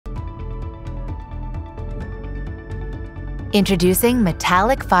Introducing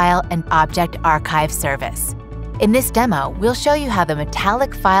Metallic File and Object Archive Service. In this demo, we'll show you how the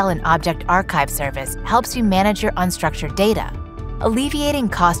Metallic File and Object Archive Service helps you manage your unstructured data, alleviating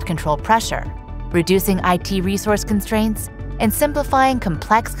cost control pressure, reducing IT resource constraints, and simplifying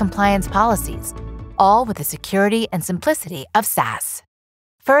complex compliance policies, all with the security and simplicity of SaaS.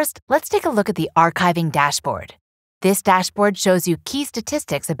 First, let's take a look at the Archiving dashboard. This dashboard shows you key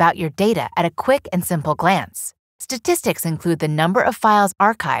statistics about your data at a quick and simple glance. Statistics include the number of files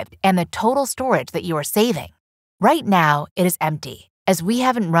archived and the total storage that you are saving. Right now, it is empty, as we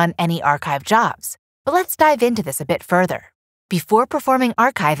haven't run any archive jobs. But let's dive into this a bit further. Before performing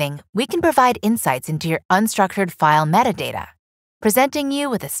archiving, we can provide insights into your unstructured file metadata, presenting you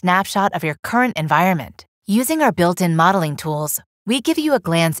with a snapshot of your current environment. Using our built-in modeling tools, we give you a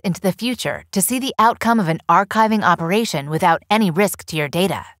glance into the future to see the outcome of an archiving operation without any risk to your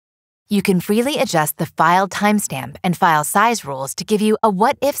data. You can freely adjust the file timestamp and file size rules to give you a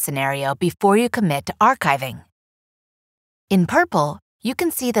what-if scenario before you commit to archiving. In purple, you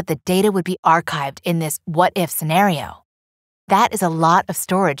can see that the data would be archived in this what-if scenario. That is a lot of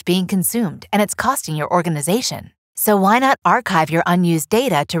storage being consumed, and it's costing your organization. So why not archive your unused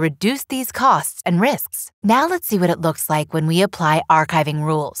data to reduce these costs and risks? Now let's see what it looks like when we apply archiving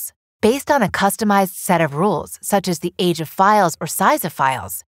rules. Based on a customized set of rules, such as the age of files or size of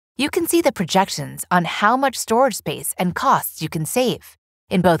files, you can see the projections on how much storage space and costs you can save,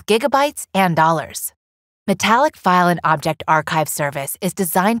 in both gigabytes and dollars. Metallic File and Object Archive Service is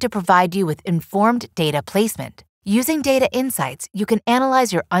designed to provide you with informed data placement. Using data insights, you can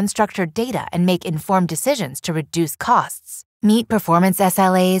analyze your unstructured data and make informed decisions to reduce costs, meet performance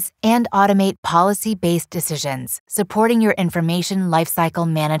SLAs, and automate policy-based decisions, supporting your information lifecycle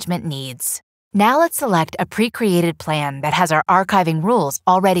management needs. Now let's select a pre-created plan that has our archiving rules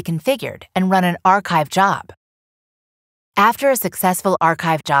already configured and run an archive job. After a successful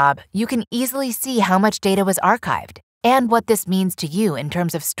archive job, you can easily see how much data was archived and what this means to you in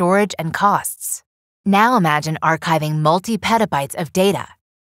terms of storage and costs. Now imagine archiving multi-petabytes of data.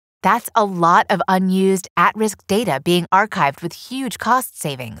 That's a lot of unused, at-risk data being archived with huge cost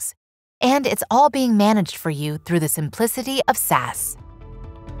savings. And it's all being managed for you through the simplicity of SaaS.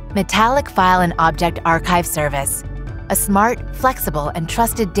 Metallic File and Object Archive Service, a smart, flexible, and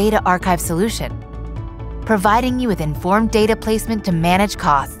trusted data archive solution, providing you with informed data placement to manage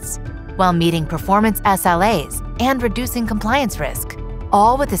costs while meeting performance SLAs and reducing compliance risk,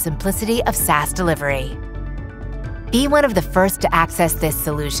 all with the simplicity of SaaS delivery. Be one of the first to access this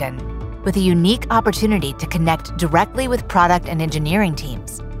solution, with a unique opportunity to connect directly with product and engineering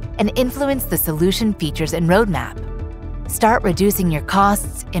teams and influence the solution features and roadmap. Start reducing your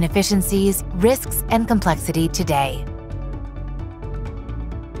costs, inefficiencies, risks, and complexity today.